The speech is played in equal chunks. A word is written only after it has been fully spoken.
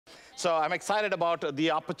So I'm excited about the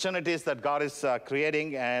opportunities that God is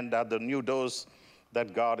creating and the new doors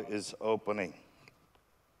that God is opening.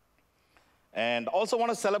 And also want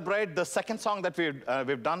to celebrate the second song that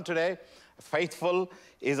we've done today. Faithful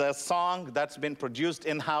is a song that's been produced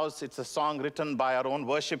in-house. It's a song written by our own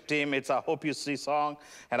worship team. It's a Hope You See song.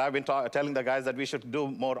 And I've been telling the guys that we should do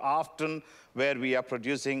more often where we are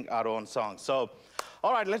producing our own songs. So,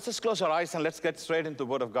 all right, let's just close our eyes and let's get straight into the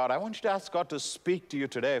Word of God. I want you to ask God to speak to you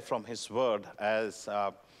today from His Word as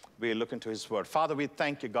we look into His Word. Father, we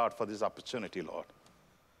thank you, God, for this opportunity, Lord.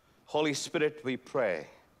 Holy Spirit, we pray.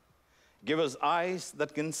 Give us eyes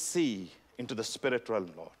that can see into the spirit realm,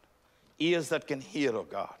 Lord. Ears that can hear, oh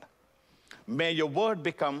God. May your word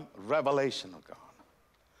become revelation, oh God.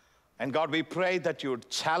 And God, we pray that you would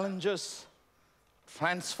challenge us,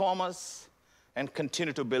 transform us, and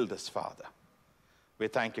continue to build us, Father. We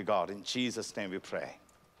thank you, God. In Jesus' name we pray.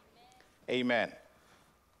 Amen.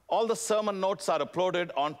 All the sermon notes are uploaded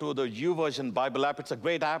onto the YouVersion Bible app. It's a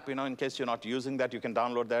great app, in case you're not using that, you can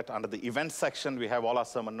download that. Under the events section, we have all our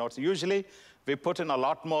sermon notes. Usually, we put in a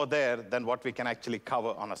lot more there than what we can actually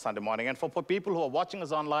cover on a Sunday morning. And for people who are watching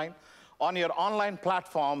us online, on your online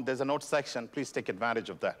platform, there's a notes section. Please take advantage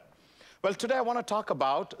of that. Well, today I want to talk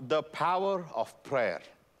about the power of prayer.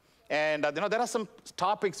 And there are some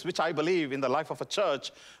topics which I believe in the life of a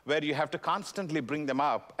church where you have to constantly bring them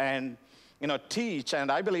up and teach. And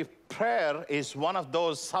I believe prayer is one of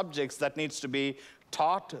those subjects that needs to be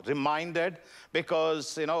taught, reminded,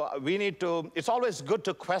 because, we need to, it's always good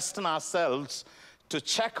to question ourselves, to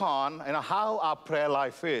check on, how our prayer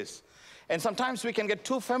life is. And sometimes we can get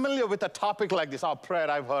too familiar with a topic like this. Prayer,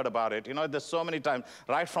 I've heard about it. There's so many times,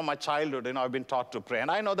 right from my childhood, I've been taught to pray. And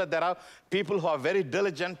I know that there are people who are very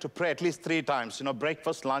diligent to pray at least 3 times,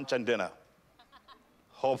 breakfast, lunch, and dinner.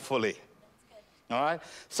 Hopefully. All right?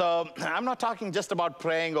 So I'm not talking just about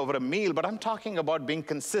praying over a meal, but I'm talking about being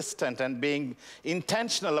consistent and being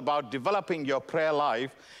intentional about developing your prayer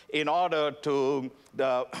life in order to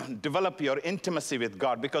develop your intimacy with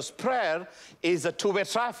God. Because prayer is a two-way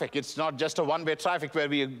traffic. It's not just a one-way traffic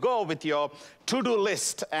where you go with your to-do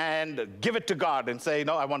list and give it to God and say,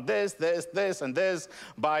 I want this, this, this, and this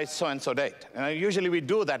by so-and-so date. And usually we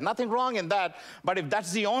do that. Nothing wrong in that. But if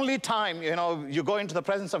that's the only time, you go into the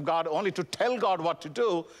presence of God only to tell God what to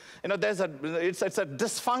do, it's a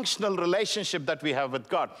dysfunctional relationship that we have with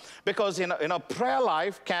God. Because, prayer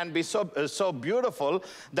life can be so beautiful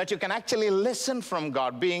that you can actually listen from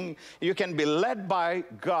God. You can be led by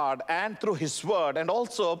God and through His Word. And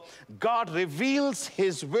also, God reveals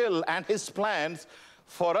His will and His plans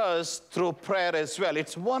for us through prayer as well.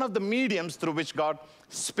 It's one of the mediums through which God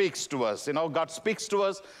speaks to us. God speaks to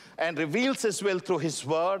us and reveals His will through His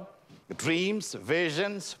Word, dreams,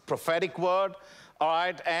 visions, prophetic word. All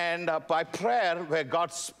right, and by prayer, where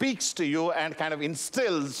God speaks to you and kind of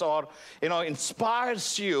instills or,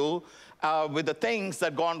 inspires you with the things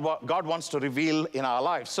that God wants to reveal in our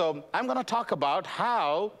lives. So I'm going to talk about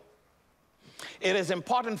how it is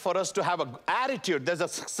important for us to have an attitude. There's a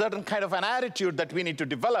certain kind of an attitude that we need to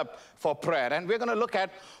develop for prayer. And we're going to look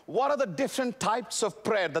at what are the different types of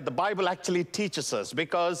prayer that the Bible actually teaches us.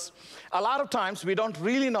 Because a lot of times we don't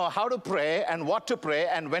really know how to pray and what to pray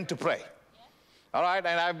and when to pray. All right,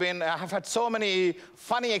 and I've had so many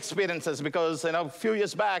funny experiences because, a few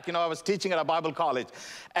years back, I was teaching at a Bible college.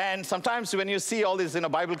 And sometimes when you see all these,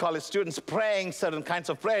 Bible college students praying certain kinds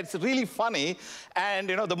of prayer, it's really funny. And,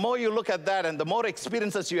 the more you look at that and the more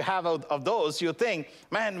experiences you have of those, you think,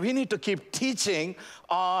 man, we need to keep teaching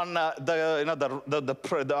on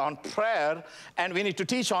on prayer, and we need to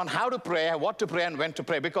teach on how to pray, what to pray, and when to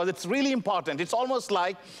pray, because it's really important. It's almost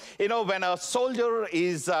like, when a soldier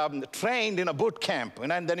is trained in a boot camp,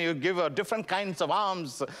 and then you give different kinds of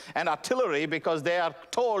arms and artillery because they are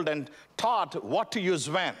told and taught what to use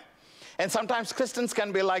when. And sometimes Christians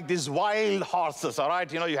can be like these wild horses, all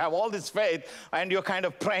right? You have all this faith, and you're kind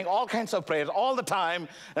of praying all kinds of prayers all the time,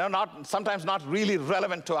 sometimes not really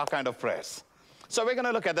relevant to our kind of prayers. So we're going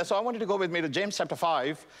to look at this. So I want you to go with me to James chapter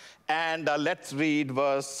 5, and let's read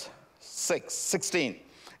verse 16.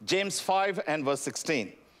 James 5 and verse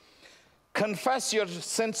 16. Confess your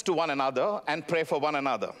sins to one another and pray for one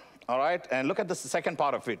another. All right? And look at the second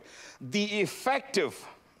part of it. The effective,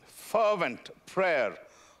 fervent prayer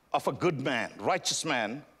of a good man, righteous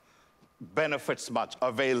man, benefits much,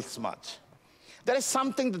 avails much. There is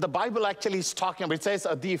something that the Bible actually is talking about. It says,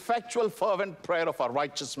 the effectual, fervent prayer of a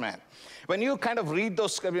righteous man. When you kind of read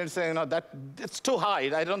those scriptures, you say, you know, that it's too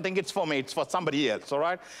high. I don't think it's for me. It's for somebody else, all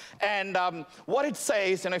right? And what it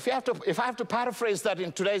says, and if I have to paraphrase that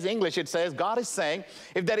in today's English, it says, God is saying,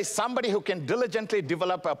 if there is somebody who can diligently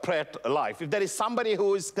develop a prayer life, if there is somebody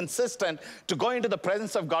who is consistent to go into the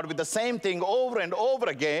presence of God with the same thing over and over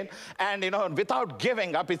again, and, you know, without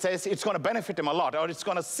giving up, it says it's going to benefit him a lot, or it's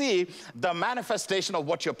going to see the manifestation of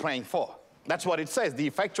what you're praying for. That's what it says. The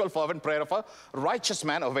effectual, fervent prayer of a righteous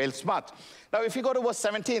man avails much. Now, if you go to verse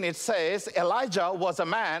 17, it says, Elijah was a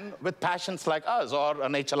man with passions like us, or a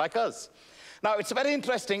nature like us. Now, it's very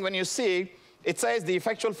interesting when you see, it says, the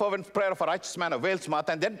effectual, fervent prayer of a righteous man avails much,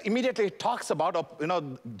 and then immediately it talks about, you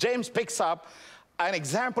know, James picks up an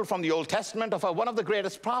example from the Old Testament of one of the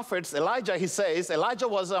greatest prophets, Elijah. He says, Elijah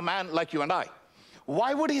was a man like you and I.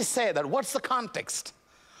 Why would he say that? What's the context?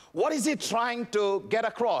 What is he trying to get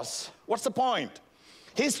across? What's the point?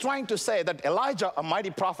 He's trying to say that Elijah, a mighty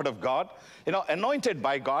prophet of God, you know, anointed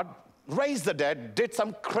by God, raised the dead, did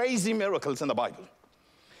some crazy miracles in the Bible.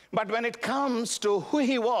 But when it comes to who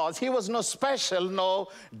he was no special, no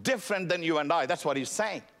different than you and I. That's what he's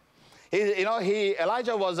saying.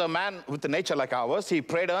 Elijah was a man with a nature like ours. He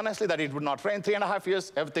prayed earnestly that it would not rain. 3.5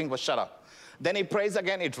 years, everything was shut up. Then he prays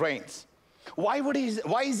again, it rains. Why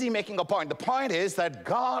is he making a point? The point is that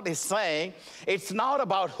God is saying it's not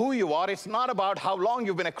about who you are. It's not about how long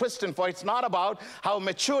you've been a Christian for. It's not about how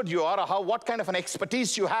matured you are or what kind of an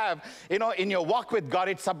expertise you have, you know, in your walk with God.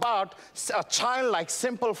 It's about a childlike,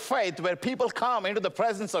 simple faith where people come into the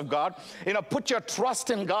presence of God, you know, put your trust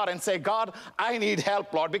in God and say, God, I need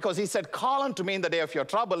help, Lord, because he said, call unto me in the day of your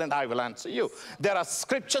trouble and I will answer you. There are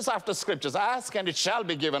scriptures after scriptures. Ask and it shall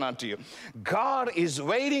be given unto you. God is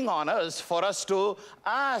waiting on us for us to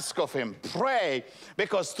ask of him, pray,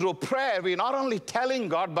 because through prayer we're not only telling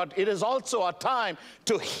God, but it is also a time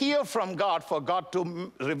to hear from God, for God to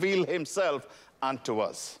reveal himself unto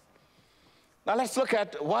us. Now let's look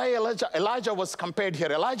at why Elijah was compared here.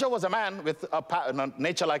 Elijah was a man with a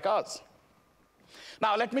nature like us.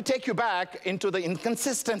 Now, let me take you back into the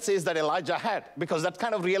inconsistencies that Elijah had, because that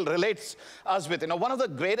kind of relates us with, you know, one of the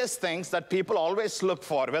greatest things that people always look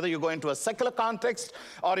for, whether you go into a secular context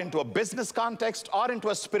or into a business context or into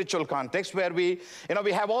a spiritual context, where we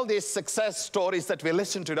have all these success stories that we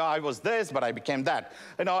listen to. I was this, but I became that.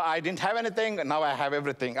 You know, I didn't have anything, and now I have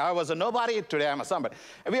everything. I was a nobody, today I'm a somebody.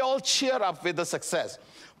 And we all cheer up with the success.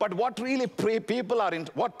 But what really people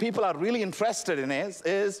are really interested in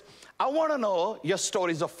is I want to know your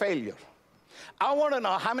stories of failure. I want to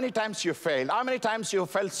know how many times you failed, how many times you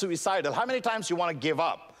felt suicidal, how many times you want to give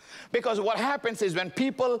up. Because what happens is when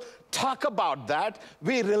people talk about that,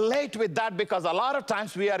 we relate with that, because a lot of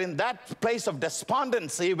times we are in that place of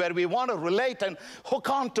despondency where we want to relate and hook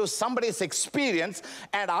on to somebody's experience.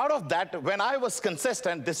 And out of that, when I was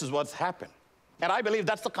consistent, this is what's happened. And I believe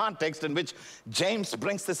that's the context in which James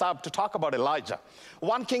brings this up to talk about Elijah.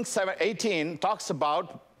 1 Kings 7:18 talks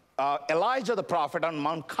about Elijah the prophet on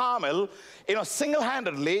Mount Carmel, you know,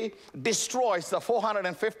 single-handedly destroys the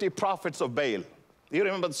 450 prophets of Baal. You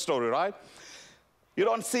remember the story, right? You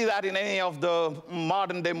don't see that in any of the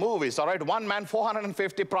modern day movies, all right? One man,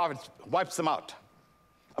 450 prophets, wipes them out.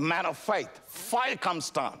 A man of faith. Fire comes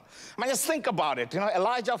down. I mean, just think about it. You know,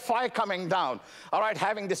 Elijah, fire coming down. All right,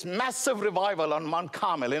 having this massive revival on Mount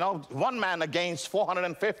Carmel. You know, one man against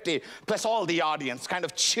 450, plus all the audience, kind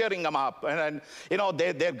of cheering them up. And you know,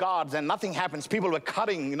 they're gods, and nothing happens. People were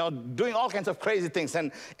cutting, you know, doing all kinds of crazy things.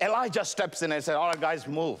 And Elijah steps in and says, all right, guys,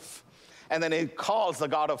 move. And then he calls the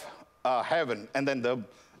God of heaven, and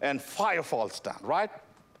then fire falls down, right?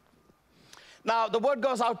 Now, the word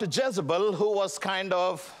goes out to Jezebel, who was kind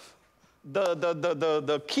of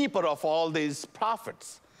the keeper of all these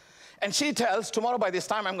prophets. And she tells, tomorrow by this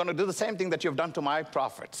time, I'm going to do the same thing that you've done to my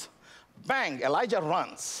prophets. Bang, Elijah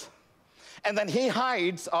runs. And then he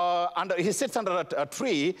hides, he sits under a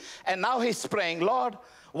tree, and now he's praying, Lord,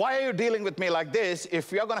 why are you dealing with me like this?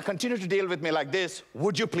 If you're going to continue to deal with me like this,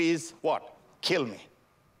 would you please, what? Kill me.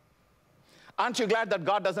 Aren't you glad that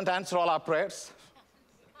God doesn't answer all our prayers?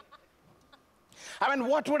 I mean,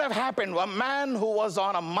 what would have happened? A man who was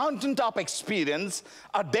on a mountaintop experience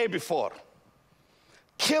a day before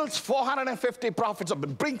kills 450 prophets,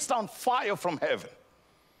 brings down fire from heaven.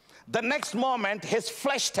 The next moment, his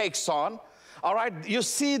flesh takes on. All right, you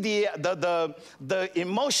see the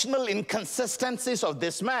emotional inconsistencies of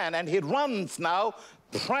this man, and he runs now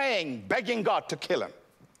praying, begging God to kill him.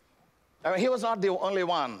 I mean, he was not the only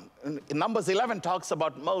one. Numbers 11 talks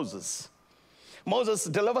about Moses. Moses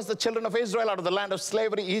delivers the children of Israel out of the land of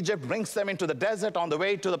slavery, Egypt, brings them into the desert on the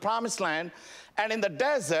way to the promised land. And in the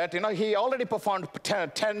desert, he already performed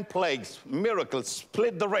 10 plagues, miracles,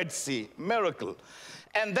 split the Red Sea, miracle.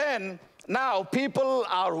 And then now people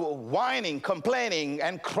are whining, complaining,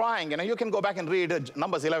 and crying. You can go back and read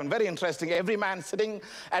Numbers 11, very interesting. Every man sitting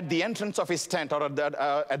at the entrance of his tent or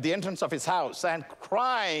at the entrance of his house and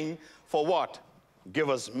crying for what? Give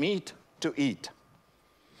us meat to eat.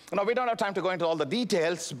 Now, we don't have time to go into all the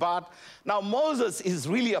details, but now Moses is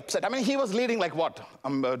really upset. I mean, he was leading like what?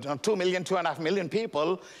 2 million, 2.5 million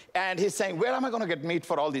people, and he's saying, where am I going to get meat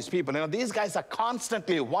for all these people? These guys are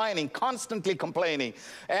constantly whining, constantly complaining.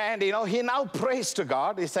 And, he now prays to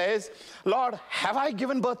God. He says, Lord, have I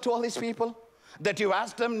given birth to all these people? That you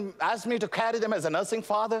asked me to carry them as a nursing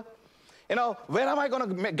father? Where am I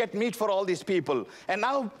going to get meat for all these people? And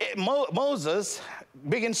now Moses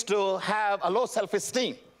begins to have a low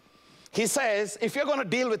self-esteem. He says, if you're going to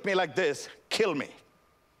deal with me like this, kill me.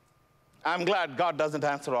 I'm glad God doesn't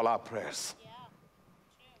answer all our prayers. Yeah,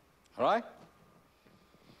 true. All right?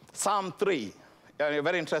 Psalm 3.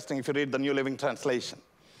 Very interesting if you read the New Living Translation.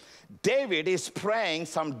 David is praying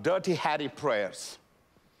some dirty, hairy prayers.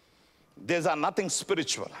 These are nothing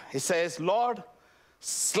spiritual. He says, Lord,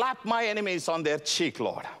 slap my enemies on their cheek,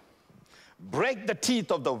 Lord. Break the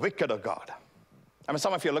teeth of the wicked, O God. I mean,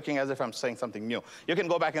 some of you are looking as if I'm saying something new. You can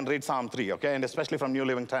go back and read Psalm 3, okay? And especially from New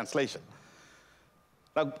Living Translation.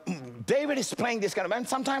 Now, David is praying this kind of, and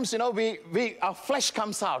sometimes, our flesh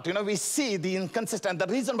comes out. We see the inconsistent. The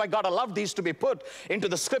reason why God allowed these to be put into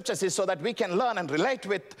the scriptures is so that we can learn and relate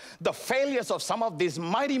with the failures of some of these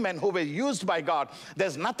mighty men who were used by God.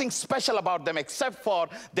 There's nothing special about them except for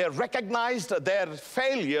they recognized their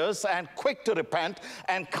failures and quick to repent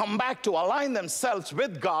and come back to align themselves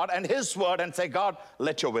with God and His word and say, God,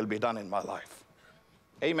 let your will be done in my life.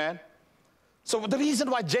 Amen. So the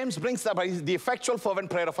reason why James brings that is the effectual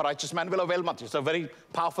fervent prayer of a righteous man will avail much. It's a very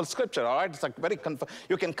powerful scripture, all right? It's like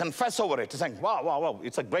you can confess over it. It's saying, wow, wow, wow,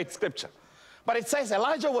 it's a great scripture. But it says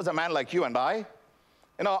Elijah was a man like you and I.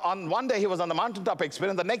 On one day he was on the mountaintop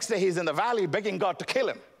experience. The next day he's in the valley begging God to kill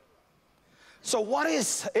him. So what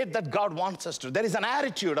is it that God wants us to do? There is an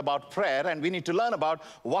attitude about prayer, and we need to learn about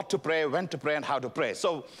what to pray, when to pray, and how to pray.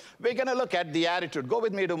 So we're going to look at the attitude. Go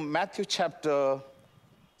with me to Matthew chapter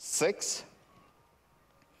 6.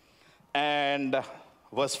 And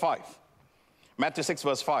verse 5. Matthew 6,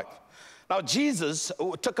 verse 5. Now, Jesus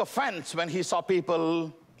took offense when he saw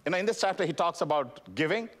people, in this chapter, he talks about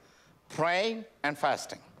giving, praying, and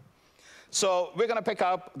fasting. So we're going to pick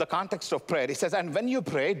up the context of prayer. He says, and when you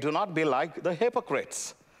pray, do not be like the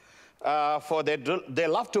hypocrites, for they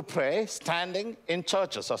love to pray standing in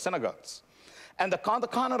churches or synagogues, and the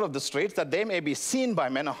corner of the streets, that they may be seen by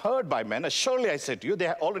men or heard by men. Surely I say to you, they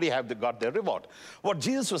already have got their reward. What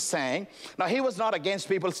Jesus was saying, now he was not against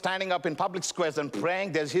people standing up in public squares and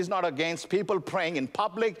praying. He's not against people praying in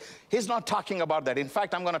public. He's not talking about that. In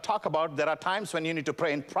fact, I'm going to talk about there are times when you need to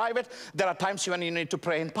pray in private. There are times when you need to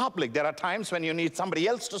pray in public. There are times when you need somebody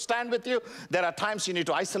else to stand with you. There are times you need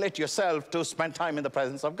to isolate yourself to spend time in the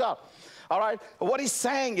presence of God. All right, what he's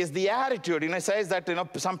saying is the attitude. He says that,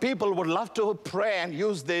 some people would love to pray and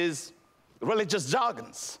use these religious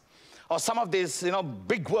jargons or some of these,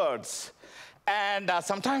 big words. And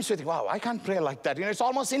sometimes we think, wow, I can't pray like that. It's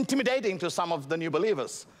almost intimidating to some of the new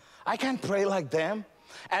believers. I can't pray like them.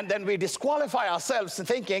 And then we disqualify ourselves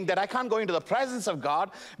thinking that I can't go into the presence of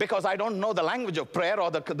God because I don't know the language of prayer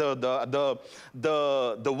or the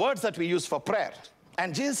words that we use for prayer.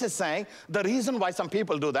 And Jesus is saying the reason why some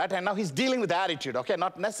people do that, and now he's dealing with the attitude, okay,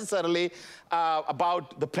 not necessarily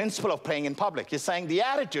about the principle of praying in public. He's saying the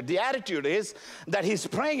attitude is that he's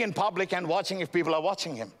praying in public and watching if people are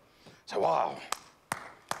watching him. So, wow,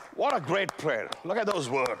 what a great prayer. Look at those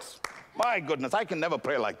words. My goodness, I can never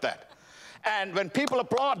pray like that. And when people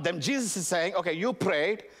applaud them, Jesus is saying, okay, you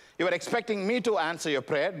prayed, you were expecting me to answer your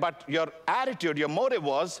prayer, but your attitude, your motive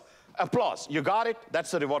was applause. You got it,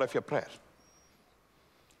 that's the reward of your prayer.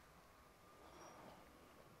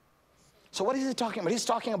 So what is he talking about? He's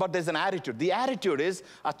talking about there's an attitude. The attitude is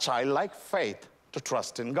a childlike faith to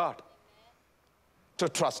trust in God. To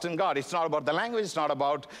trust in God. It's not about the language. It's not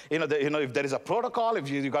about, if there is a protocol, if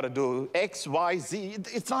you got to do X, Y, Z.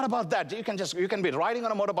 It's not about that. You can be riding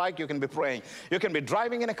on a motorbike, you can be praying. You can be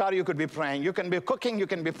driving in a car, you could be praying. You can be cooking, you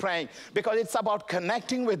can be praying. Because it's about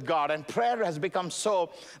connecting with God. And prayer has become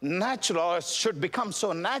so natural, or should become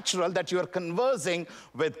so natural, that you are conversing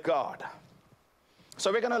with God.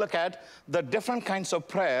 So we're going to look at the different kinds of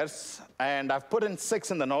prayers, and I've put in 6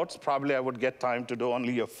 in the notes. Probably I would get time to do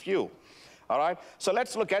only a few. All right? So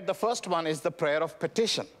let's look at the first one is the prayer of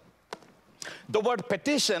petition. The word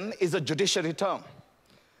petition is a judiciary term.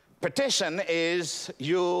 Petition is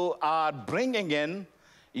you are bringing in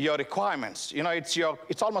your requirements. You know,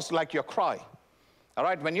 it's almost like your cry. All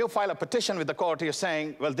right, when you file a petition with the court, you're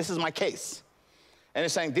saying, well, this is my case. And you're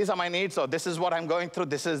saying, these are my needs, or this is what I'm going through,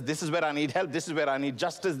 this is where I need help, this is where I need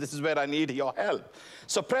justice, this is where I need your help.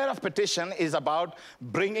 So prayer of petition is about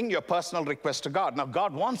bringing your personal request to God. Now,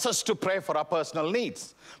 God wants us to pray for our personal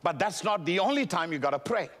needs, but that's not the only time you got to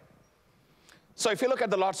pray. So if you look at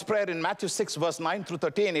the Lord's Prayer in Matthew 6, verse 9 through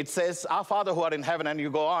 13, it says, our Father who art in heaven, and you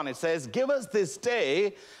go on, it says, give us this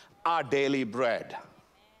day our daily bread.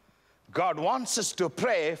 God wants us to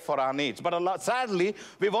pray for our needs. But sadly,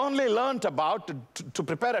 we've only learned about to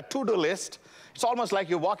prepare a to-do list. It's almost like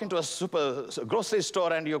you walk into a grocery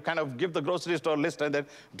store and you kind of give the grocery store list and then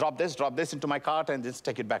drop this into my cart and just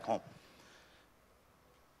take it back home.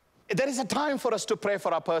 There is a time for us to pray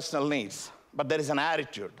for our personal needs, but there is an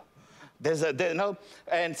attitude.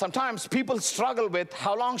 And sometimes people struggle with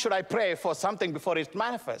how long should I pray for something before it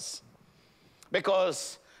manifests?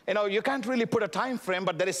 Because you can't really put a time frame,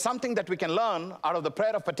 but there is something that we can learn out of the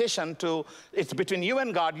prayer of petition it's between you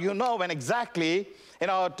and God. You know when exactly,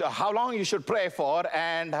 how long you should pray for,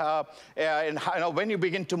 and when you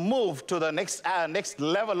begin to move to the next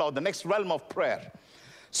level or the next realm of prayer.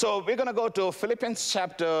 So we're going to go to Philippians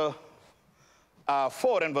chapter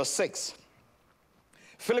 4 and verse 6.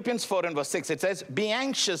 Philippians 4 and verse 6, it says, be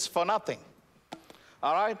anxious for nothing.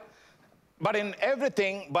 All right? But in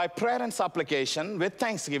everything, by prayer and supplication, with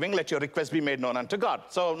thanksgiving, let your requests be made known unto God.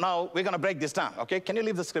 So now we're going to break this down, okay? Can you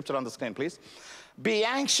leave the scripture on the screen, please? Be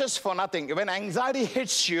anxious for nothing. When anxiety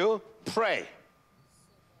hits you, pray.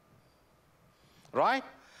 Right?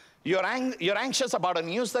 You're anxious about a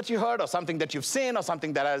news that you heard, or something that you've seen, or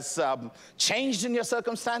something that has changed in your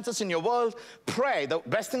circumstances, in your world. Pray. The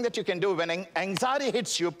best thing that you can do when anxiety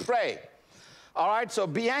hits you, pray. All right, so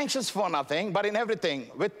be anxious for nothing, but in everything,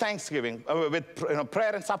 with thanksgiving, with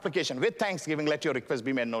prayer and supplication, with thanksgiving, let your requests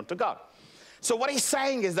be made known to God. So what he's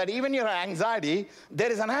saying is that even your anxiety, there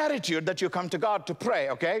is an attitude that you come to God to pray,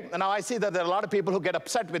 okay? And now I see that there are a lot of people who get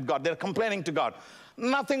upset with God. They're complaining to God.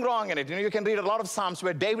 Nothing wrong in it. You can read a lot of Psalms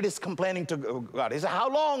where David is complaining to God. He says, how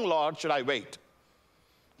long, Lord, should I wait?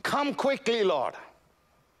 Come quickly, Lord.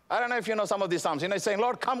 I don't know if you know some of these Psalms. He's saying,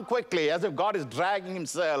 Lord, come quickly, as if God is dragging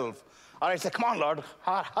himself. All right, say, come on, Lord,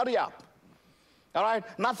 hurry up. All right,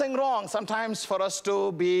 nothing wrong sometimes for us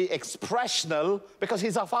to be expressional because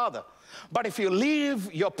he's our Father. But if you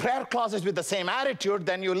leave your prayer closet with the same attitude,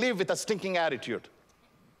 then you live with a stinking attitude.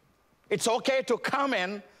 It's okay to come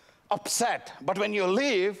in upset, but when you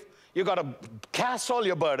leave, you got to cast all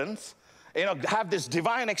your burdens, have this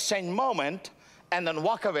divine exchange moment, and then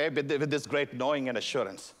walk away with this great knowing and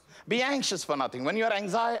assurance. Be anxious for nothing. When you're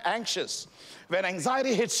anxious, when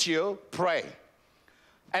anxiety hits you, pray.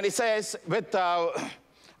 And it says, with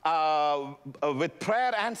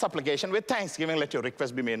prayer and supplication, with thanksgiving, let your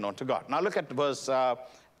request be made known to God. Now look at verse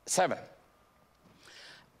 7.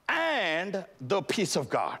 And the peace of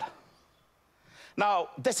God. Now,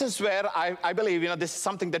 this is where I believe, this is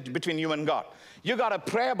something that between you and God. You got to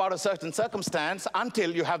pray about a certain circumstance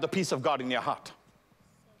until you have the peace of God in your heart.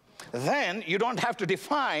 Then you don't have to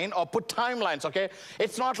define or put timelines, okay?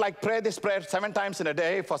 It's not like pray this prayer 7 times in a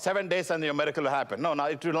day for 7 days and your miracle will happen. No,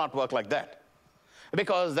 it will not work like that.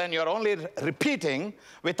 Because then you're only repeating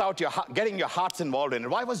without getting your hearts involved in it.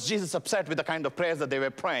 Why was Jesus upset with the kind of prayers that they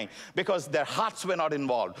were praying? Because their hearts were not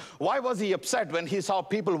involved. Why was he upset when he saw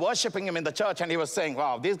people worshiping him in the church and he was saying,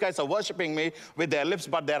 wow, these guys are worshiping me with their lips,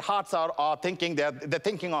 but their hearts are thinking, they're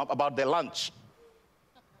thinking about their lunch.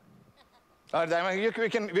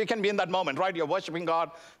 We can be in that moment, right? You're worshiping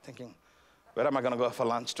God, thinking, where am I going to go for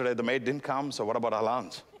lunch today? The maid didn't come, so what about our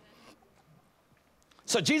lunch?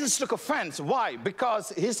 So Jesus took offense. Why?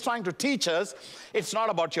 Because he's trying to teach us it's not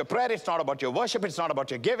about your prayer, it's not about your worship, it's not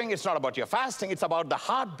about your giving, it's not about your fasting, it's about the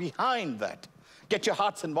heart behind that. Get your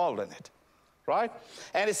hearts involved in it. Right?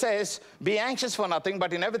 And it says, be anxious for nothing,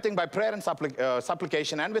 but in everything by prayer and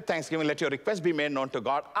supplication and with thanksgiving, let your requests be made known to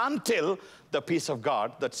God until the peace of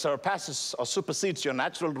God that surpasses or supersedes your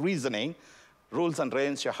natural reasoning rules and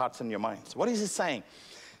reigns your hearts and your minds. What is he saying?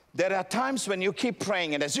 There are times when you keep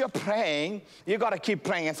praying, and as you're praying, you got to keep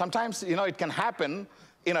praying. And sometimes, it can happen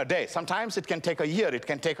in a day. Sometimes it can take a year. It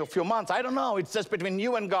can take a few months. I don't know. It's just between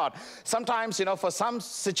you and God. Sometimes, for some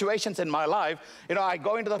situations in my life, I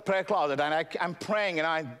go into the prayer closet and I'm praying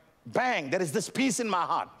and bang, there is this peace in my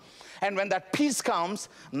heart. And when that peace comes,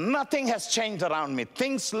 nothing has changed around me.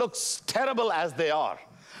 Things look terrible as they are.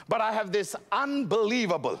 But I have this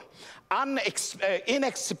unbelievable,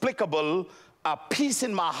 inexplicable a peace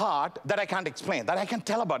in my heart that I can't explain, that I can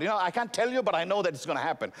tell about. I can't tell you, but I know that it's going to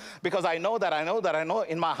happen. Because I know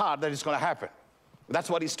in my heart that it's going to happen. That's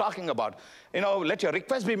what he's talking about. Let your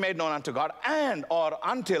request be made known unto God, and or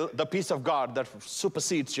until the peace of God that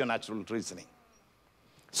supersedes your natural reasoning.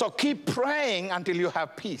 So keep praying until you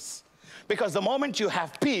have peace. Because the moment you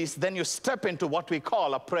have peace, then you step into what we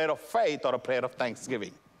call a prayer of faith or a prayer of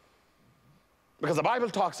thanksgiving. Because the Bible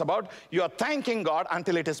talks about you are thanking God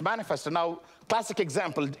until it is manifested. Now, classic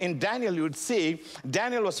example, in Daniel, you would see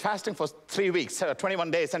Daniel was fasting for 3 weeks, 21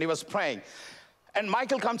 days, and he was praying. And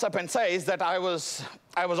Michael comes up and says that I was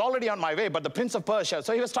already on my way, but the prince of Persia,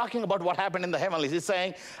 so he was talking about what happened in the heavenlies. He's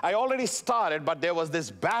saying, I already started, but there was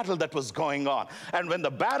this battle that was going on. And when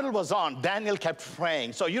the battle was on, Daniel kept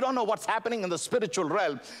praying. So you don't know what's happening in the spiritual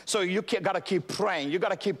realm, so you got to keep praying. You got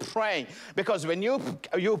to keep praying, because when you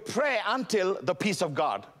pray until the peace of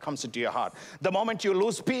God comes into your heart. The moment you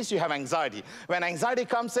lose peace, you have anxiety. When anxiety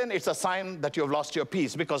comes in, it's a sign that you have lost your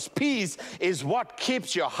peace, because peace is what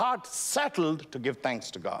keeps your heart settled to give thanks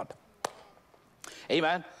to God.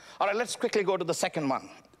 Amen. All right, let's quickly go to the second one.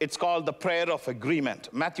 It's called the prayer of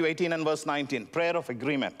agreement. Matthew 18 and verse 19, prayer of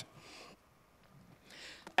agreement.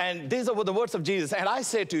 And these are the words of Jesus. And I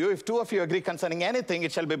say to you, if two of you agree concerning anything,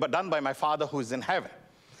 it shall be done by my Father who is in heaven.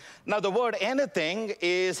 Now, the word anything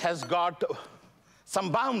has got some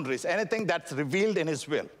boundaries. Anything that's revealed in his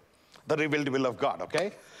will, the revealed will of God,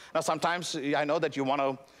 okay? Now, sometimes I know that you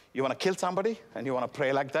want to kill somebody and you want to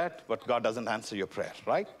pray like that, but God doesn't answer your prayer,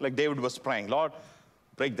 right? Like David was praying, Lord,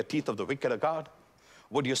 break the teeth of the wicked, God.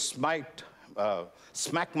 Would you smack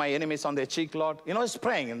my enemies on their cheek, Lord? He's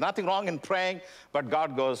praying, and nothing wrong in praying, but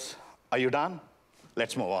God goes, are you done?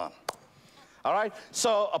 Let's move on. All right?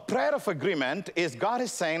 So a prayer of agreement is God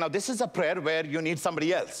is saying, now this is a prayer where you need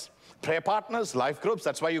somebody else. Prayer partners, life groups,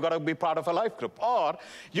 that's why you got to be part of a life group. Or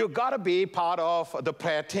you got to be part of the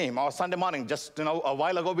prayer team. Or Sunday morning, just a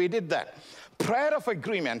while ago we did that. Prayer of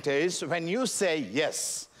agreement is when you say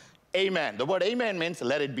yes, amen. The word amen means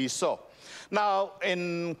let it be so. Now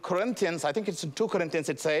in Corinthians, I think it's in 2 Corinthians,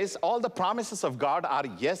 it says all the promises of God are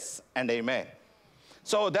yes and amen.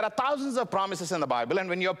 So there are thousands of promises in the Bible, and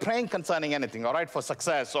when you're praying concerning anything, all right, for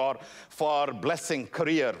success or for blessing,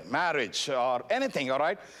 career, marriage, or anything, all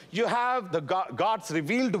right, you have God's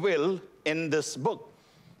revealed will in this book.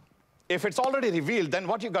 If it's already revealed, then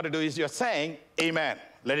what you got to do is you're saying, amen,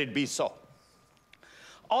 let it be so.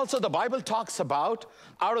 Also, the Bible talks about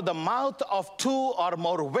out of the mouth of 2 or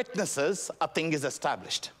more witnesses, a thing is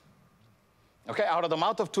established. Okay, out of the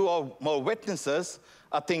mouth of 2 or more witnesses,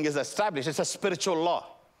 a thing is established. It's a spiritual law.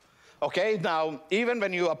 Okay, now, even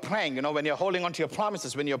when you are praying, when you're holding on to your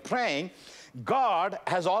promises, when you're praying, God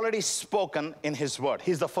has already spoken in his word.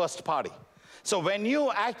 He's the first party. So when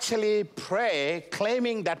you actually pray,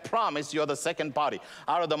 claiming that promise, you're the second party.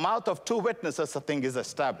 Out of the mouth of 2 witnesses, a thing is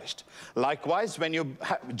established. Likewise, when you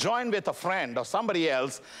join with a friend or somebody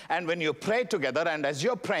else, and when you pray together, and as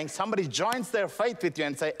you're praying, somebody joins their faith with you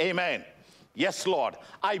and say, amen. Yes, Lord,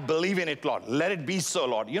 I believe in it, Lord. Let it be so,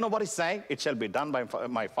 Lord. You know what he's saying? It shall be done by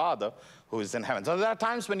my Father who is in heaven. So there are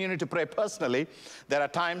times when you need to pray personally. There are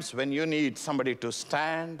times when you need somebody to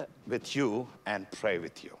stand with you and pray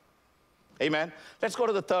with you. Amen. Let's go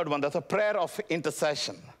to the third one. That's a prayer of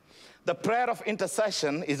intercession. The prayer of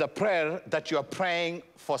intercession is a prayer that you are praying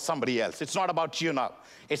for somebody else. It's not about you now.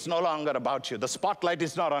 It's no longer about you. The spotlight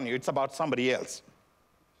is not on you. It's about somebody else.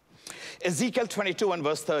 Ezekiel 22 and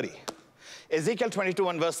verse 30. Ezekiel 22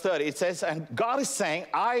 and verse 30, it says, and God is saying,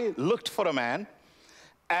 I looked for a man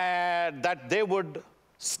that they would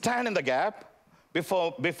stand in the gap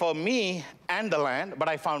before me and the land, but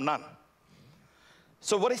I found none.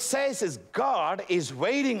 So what it says is God is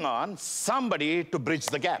waiting on somebody to bridge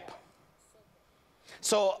the gap.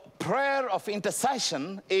 So prayer of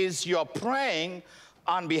intercession is you're praying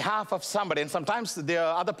on behalf of somebody, and sometimes the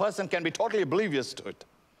other person can be totally oblivious to it.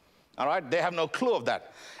 All right, they have no clue of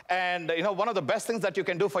that. And one of the best things that you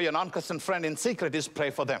can do for your non-Christian friend in secret is pray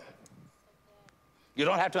for them. You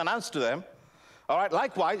don't have to announce to them. All right,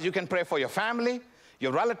 likewise, you can pray for your family,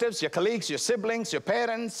 your relatives, your colleagues, your siblings, your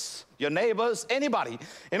parents, your neighbors, anybody.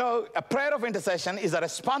 A prayer of intercession is a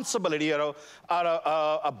responsibility or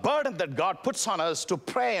a burden that God puts on us to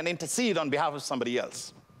pray and intercede on behalf of somebody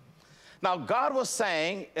else. Now, God was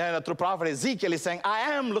saying, through prophet Ezekiel, he's saying,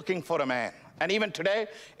 I am looking for a man. And even today,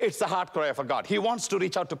 it's the heart cry for God. He wants to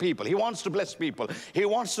reach out to people. He wants to bless people. He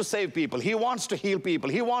wants to save people. He wants to heal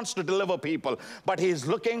people. He wants to deliver people. But he's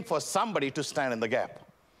looking for somebody to stand in the gap.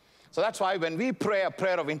 So that's why when we pray a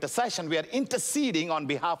prayer of intercession, we are interceding on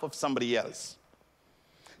behalf of somebody else.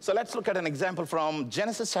 So let's look at an example from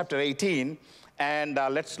Genesis chapter 18 And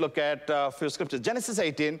let's look at a few scriptures. Genesis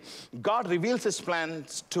 18, God reveals his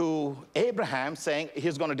plans to Abraham, saying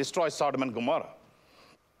he's going to destroy Sodom and Gomorrah.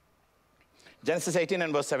 Genesis 18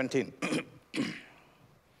 and verse 17.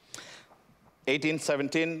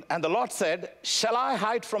 18:17, and the Lord said, shall I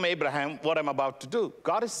hide from Abraham what I'm about to do?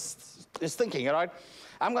 God is thinking, all right,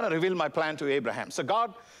 I'm going to reveal my plan to Abraham. So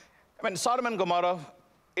God, Sodom and Gomorrah,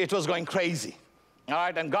 it was going crazy, all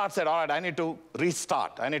right, and God said, all right, I need to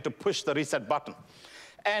restart. I need to push the reset button.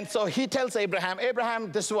 And so he tells Abraham,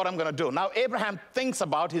 Abraham, this is what I'm going to do. Now, Abraham thinks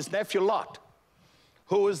about his nephew Lot,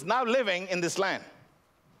 who is now living in this land.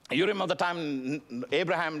 You remember the time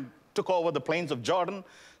Abraham took over the plains of Jordan,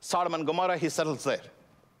 Sodom and Gomorrah, he settles there.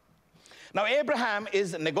 Now, Abraham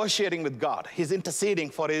is negotiating with God. He's interceding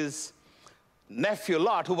for his nephew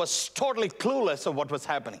Lot, who was totally clueless of what was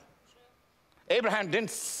happening. Abraham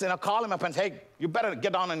didn't call him up and say, hey, you better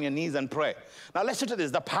get down on your knees and pray. Now, listen to this.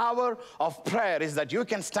 The power of prayer is that you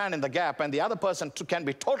can stand in the gap and the other person can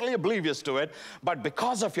be totally oblivious to it, but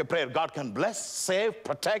because of your prayer, God can bless, save,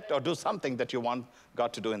 protect, or do something that you want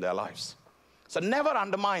God to do in their lives. So never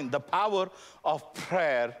undermine the power of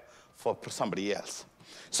prayer for somebody else.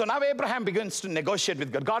 So now Abraham begins to negotiate with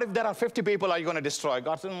God. God, if there are 50 people, are you going to destroy?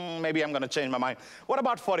 God says, maybe I'm going to change my mind. What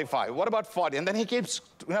about 45? What about 40? And then he keeps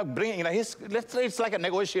bringing, let's say it's like a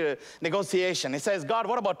negotiation. He says, God,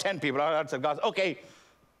 what about 10 people? God says, okay,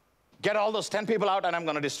 get all those 10 people out and I'm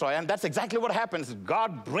going to destroy. And that's exactly what happens.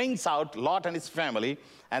 God brings out Lot and his family,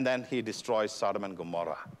 and then he destroys Sodom and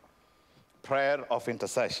Gomorrah. Prayer of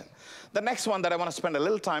intercession. The next one that I want to spend a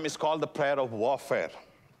little time is called the prayer of warfare.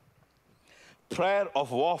 Prayer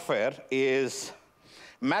of warfare is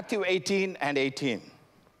Matthew 18 and 18.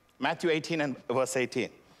 Matthew 18 and verse 18.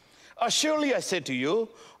 Surely I say to you,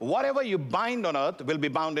 whatever you bind on earth will be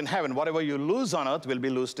bound in heaven. Whatever you loose on earth will be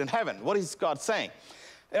loosed in heaven. What is God saying?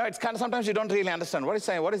 It's kind of, sometimes you don't really understand what he's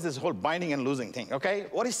saying. What is this whole binding and losing thing? Okay?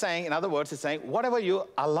 What he's saying, in other words, he's saying, whatever you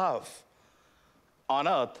allow on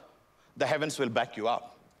earth, the heavens will back you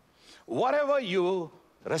up. Whatever you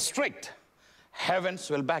restrict, heavens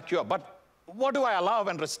will back you up. But what do I allow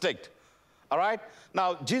and restrict? All right?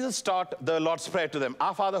 Now, Jesus taught the Lord's Prayer to them.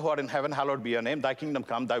 Our Father who art in heaven, hallowed be your name. Thy kingdom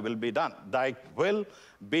come, thy will be done. Thy will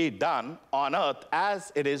be done on earth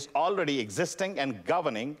as it is already existing and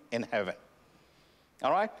governing in heaven.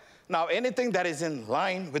 All right? Now, anything that is in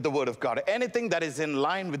line with the Word of God, anything that is in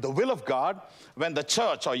line with the will of God, when the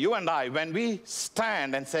church or you and I, when we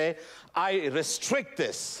stand and say, I restrict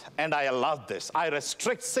this and I allow this. I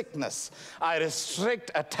restrict sickness. I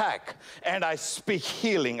restrict attack. And I speak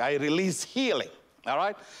healing. I release healing. All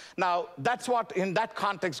right? Now, that's what, in that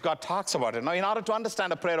context, God talks about it. Now, in order to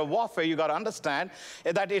understand a prayer of warfare, you got to understand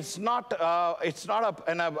that it's not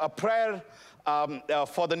a prayer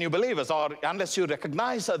for the new believers, or unless you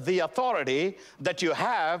recognize the authority that you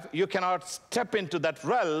have, you cannot step into that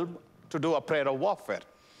realm to do a prayer of warfare.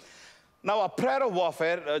 Now, a prayer of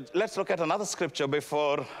warfare, let's look at another scripture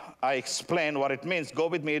before I explain what it means. Go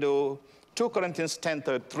with me to 2 Corinthians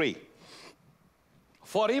 10:3.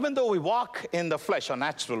 For even though we walk in the flesh, or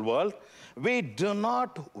natural world, we do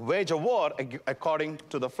not wage a war according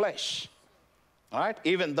to the flesh. All right?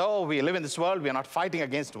 Even though we live in this world, we are not fighting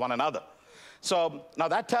against one another. So now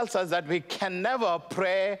that tells us that we can never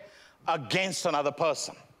pray against another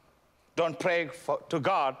person. Don't pray to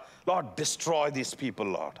God, Lord, destroy these people,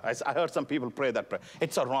 Lord. I heard some people pray that prayer.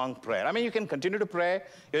 It's a wrong prayer. I mean, you can continue to pray,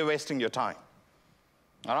 you're wasting your time.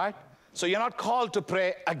 All right? So you're not called to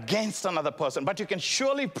pray against another person, but you can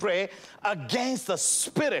surely pray against the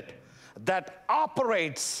spirit that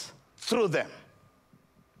operates through them.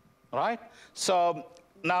 All right? So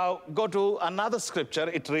now go to another scripture.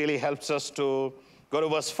 It really helps us to go to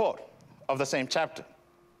verse 4 of the same chapter.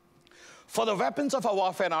 For the weapons of our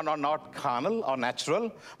warfare are not carnal or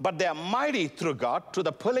natural, but they are mighty through God to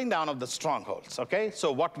the pulling down of the strongholds. Okay?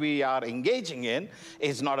 So what we are engaging in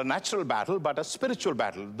is not a natural battle, but a spiritual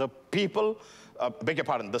battle. The people,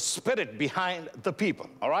 the spirit behind the people.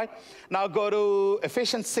 All right? Now go to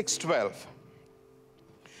Ephesians 6:12.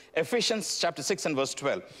 Ephesians chapter 6 and verse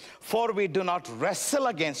 12. For we do not wrestle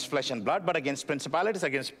against flesh and blood, but against principalities,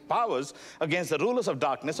 against powers, against the rulers of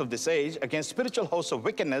darkness of this age, against spiritual hosts of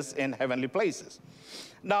wickedness in heavenly places.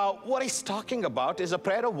 Now, what he's talking about is a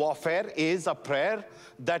prayer of warfare is a prayer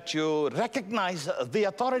that you recognize the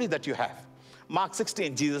authority that you have. Mark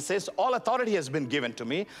 16, Jesus says, all authority has been given to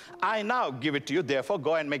me. I now give it to you. Therefore,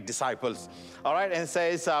 go and make disciples. All right, and it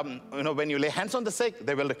says, when you lay hands on the sick,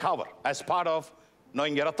 they will recover as part of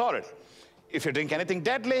knowing your authority. If you drink anything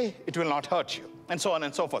deadly, it will not hurt you, and so on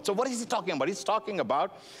and so forth. So what is he talking about? He's talking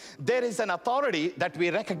about there is an authority that we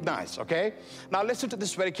recognize, okay? Now listen to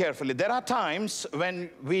this very carefully. There are times when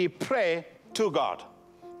we pray to God.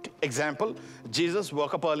 Example, Jesus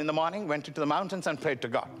woke up early in the morning, went into the mountains and prayed to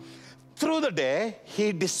God. Through the day,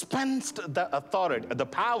 he dispensed the authority, the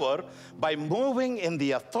power, by moving in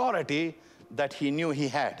the authority that he knew he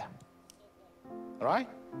had. Right?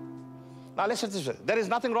 Now listen to this. There is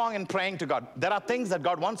nothing wrong in praying to God. There are things that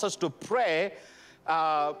God wants us to pray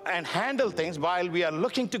and handle things while we are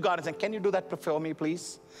looking to God and saying, can you do that for me,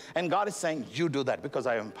 please? And God is saying, you do that because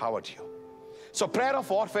I empowered you. So prayer of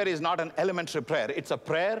warfare is not an elementary prayer. It's a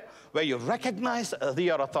prayer where you recognize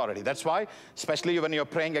your authority. That's why, especially when you're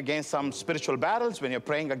praying against some spiritual battles, when you're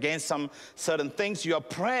praying against some certain things, you're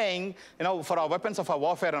praying, for our weapons of our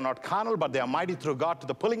warfare are not carnal, but they are mighty through God to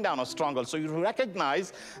the pulling down of strongholds. So you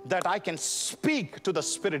recognize that I can speak to the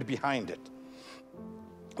spirit behind it.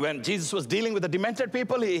 When Jesus was dealing with the demented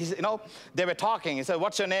people, they were talking. He said,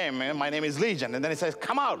 what's your name? My name is Legion. And then he says,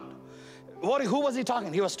 come out. Who was he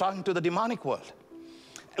talking? He was talking to the demonic world.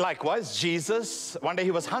 Likewise, Jesus, one day he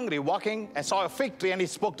was hungry, walking and saw a fig tree, and he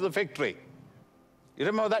spoke to the fig tree. You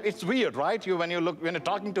remember that? It's weird, right? When you're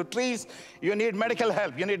talking to trees, you need medical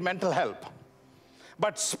help, you need mental help.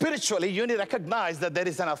 But spiritually, you need to recognize that there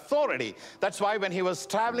is an authority. That's why when he was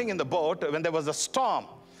traveling in the boat, when there was a storm,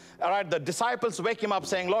 all right, the disciples wake him up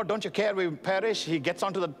saying, Lord, don't you care we perish? He gets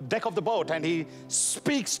onto the deck of the boat and he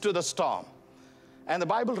speaks to the storm. And the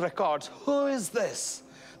Bible records, who is this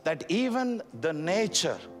that even the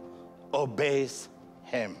nature obeys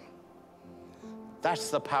him?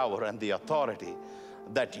 That's the power and the authority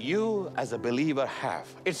that you as a believer have.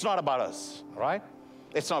 It's not about us, right?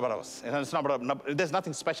 It's not about us. It's not about, there's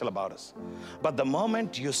nothing special about us. But the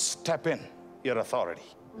moment you step in your authority,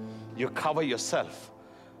 you cover yourself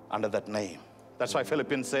under that name. That's why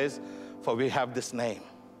Philippians says, for we have this name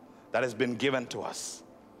that has been given to us.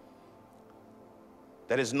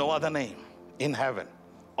 There is no other name in heaven,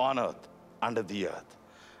 on earth, under the earth.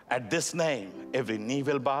 At this name, every knee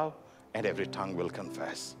will bow and every tongue will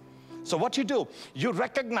confess. So what you do, you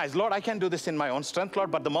recognize, Lord, I can't do this in my own strength,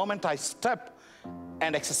 Lord, but the moment I step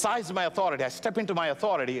and exercise my authority, I step into my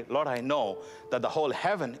authority, Lord, I know that the whole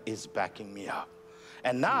heaven is backing me up.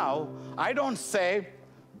 And now, I don't say,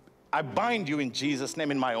 I bind you in Jesus'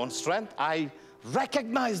 name in my own strength. I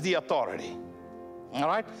recognize the authority. All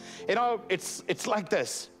right? It's like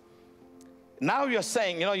this. Now you're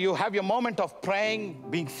saying, you have your moment of praying,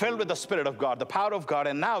 being filled with the Spirit of God, the power of God,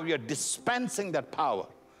 and now you're dispensing that power.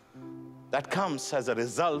 That comes as a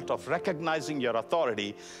result of recognizing your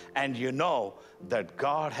authority, and you know that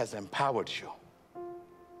God has empowered you.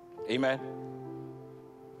 Amen.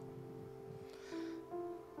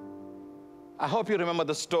 I hope you remember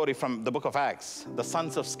the story from the book of Acts, the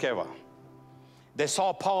sons of Sceva. They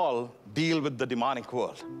saw Paul deal with the demonic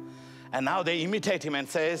world. And now they imitate him and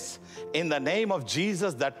says, in the name of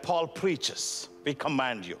Jesus that Paul preaches, we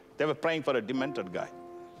command you. They were praying for a demented guy.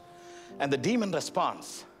 And the demon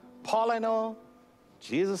responds, Paul I know,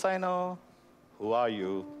 Jesus I know, who are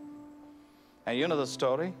you? And you know the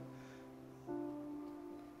story?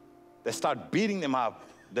 They start beating them up.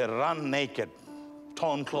 They run naked,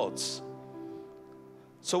 torn clothes.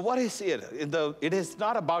 So what is it? It is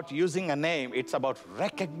not about using a name. It's about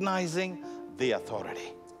recognizing the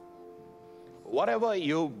authority. Whatever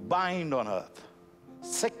you bind on earth,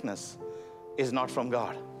 sickness is not from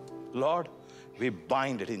God. Lord, we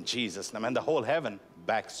bind it in Jesus' name, and the whole heaven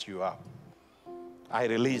backs you up. I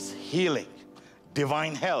release healing,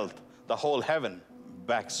 divine health. The whole heaven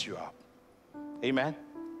backs you up. Amen.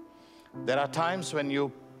 There are times when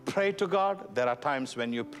you pray to God. There are times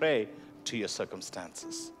when you pray to your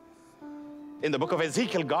circumstances. In the book of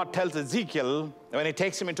Ezekiel, God tells Ezekiel, when he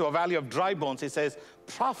takes him into a valley of dry bones, he says,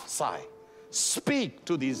 prophesy, speak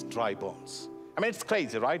to these dry bones. I mean, it's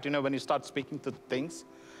crazy, right? When you start speaking to things,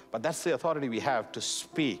 but that's the authority we have to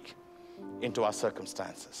speak into our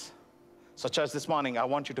circumstances. So church, this morning, I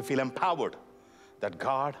want you to feel empowered that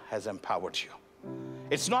God has empowered you.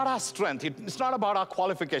 It's not our strength. It's not about our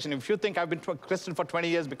qualification. If you think I've been a Christian for 20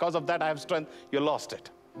 years, because of that I have strength, you lost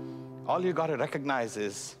it. All you got to recognize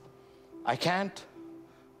is, I can't,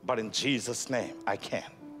 but in Jesus' name, I can.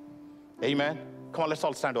 Amen. Come on, let's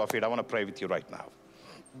all stand to our feet. I want to pray with you right now.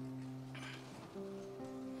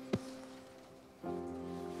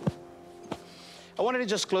 I want you to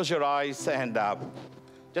just close your eyes and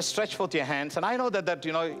just stretch forth your hands. And I know that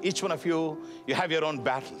each one of you, you have your own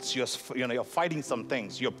battles. You're fighting some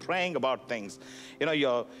things. You're praying about things.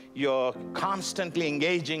 You're constantly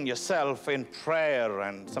engaging yourself in prayer.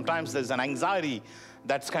 And sometimes there's an anxiety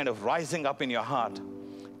that's kind of rising up in your heart.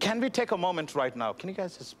 Can we take a moment right now? Can you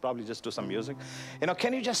guys probably just do some music?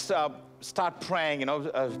 Can you just start praying,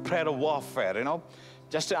 prayer of warfare,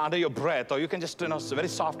 just under your breath, or you can just, very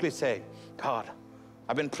softly say, God,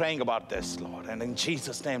 I've been praying about this, Lord, and in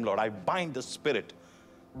Jesus' name, Lord, I bind the spirit,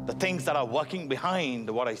 the things that are working behind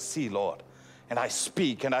what I see, Lord, and I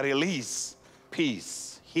speak and I release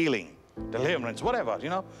peace, healing, deliverance, whatever,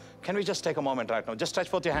 Can we just take a moment right now? Just stretch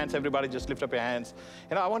forth your hands, everybody, just lift up your hands.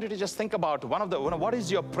 I want you to just think about what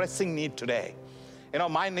is your pressing need today?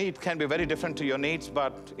 My need can be very different to your needs,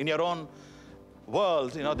 but in your own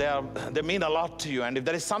world, they mean a lot to you. And if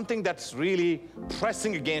there is something that's really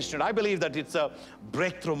pressing against you, and I believe that it's a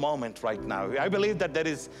breakthrough moment right now. I believe that there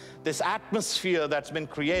is this atmosphere that's been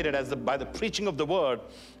created by the preaching of the word.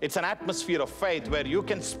 It's an atmosphere of faith where you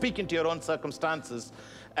can speak into your own circumstances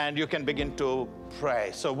and you can begin to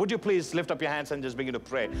pray. So would you please lift up your hands and just begin to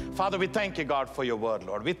pray. Father, we thank you, God, for your word,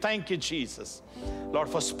 Lord. We thank you, Jesus, Lord,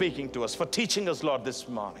 for speaking to us, for teaching us, Lord, this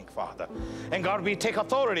morning, Father. And God, we take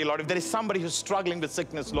authority, Lord. If there is somebody who's struggling with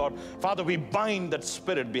sickness, Lord, Father, we bind that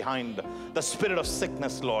spirit behind the spirit of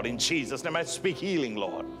sickness, Lord, in Jesus' name. I speak healing,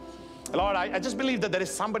 Lord. Lord, I just believe that there is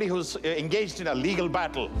somebody who's engaged in a legal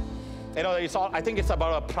battle. I think it's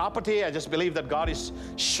about a property. I just believe that God is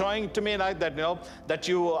showing to me that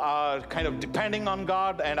you are kind of depending on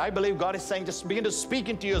God. And I believe God is saying, just begin to speak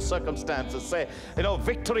into your circumstances. Say,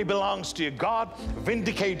 victory belongs to you. God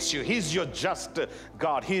vindicates you. He's your just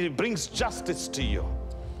God. He brings justice to you.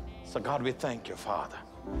 So God, we thank you, Father.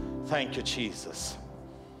 Thank you, Jesus.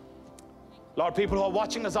 Lord, people who are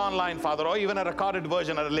watching us online, Father, or even a recorded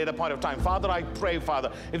version at a later point of time, Father, I pray,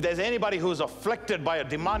 Father, if there's anybody who's afflicted by a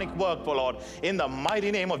demonic work, Lord, in the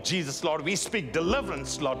mighty name of Jesus, Lord, we speak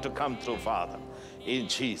deliverance, Lord, to come through, Father, in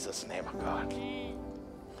Jesus' name, of God.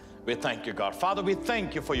 We thank you, God. Father, we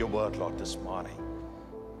thank you for your word, Lord, this morning.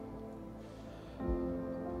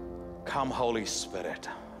 Come, Holy Spirit.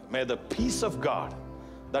 May the peace of God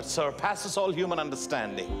that surpasses all human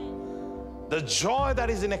understanding, the joy that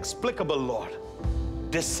is inexplicable, Lord,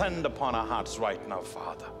 descend upon our hearts right now,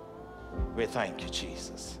 Father. We thank you,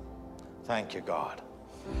 Jesus. Thank you, God.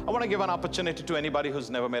 I want to give an opportunity to anybody who's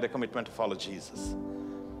never made a commitment to follow Jesus.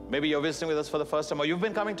 Maybe you're visiting with us for the first time, or you've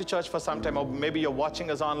been coming to church for some time, or maybe you're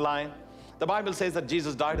watching us online. The Bible says that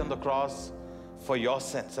Jesus died on the cross for your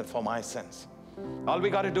sins and for my sins. All we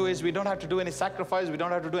got to do is, we don't have to do any sacrifice. We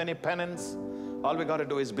don't have to do any penance. All we got to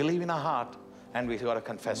do is believe in our heart, and we got to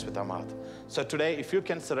confess with our mouth. So today, if you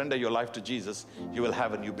can surrender your life to Jesus, you will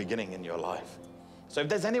have a new beginning in your life. So if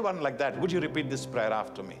there's anyone like that, would you repeat this prayer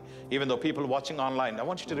after me? Even though people watching online, I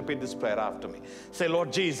want you to repeat this prayer after me. Say,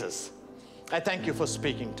 Lord Jesus, I thank you for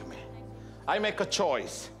speaking to me. I make a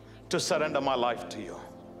choice to surrender my life to you.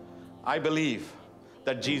 I believe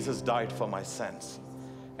that Jesus died for my sins,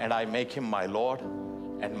 and I make him my Lord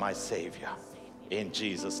and my Savior. In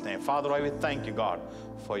Jesus' name. Father, I will thank you, God,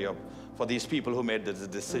 for these people who made this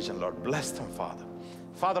decision, Lord. Bless them, Father.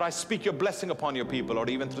 Father, I speak your blessing upon your people, Lord.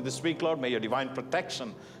 Even through this week, Lord, may your divine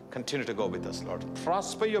protection continue to go with us, Lord.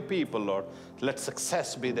 Prosper your people, Lord. Let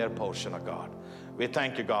success be their portion, oh God. We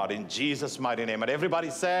thank you, God, in Jesus' mighty name. And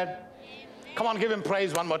everybody said, amen. Come on, give him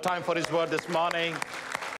praise one more time for his word this morning.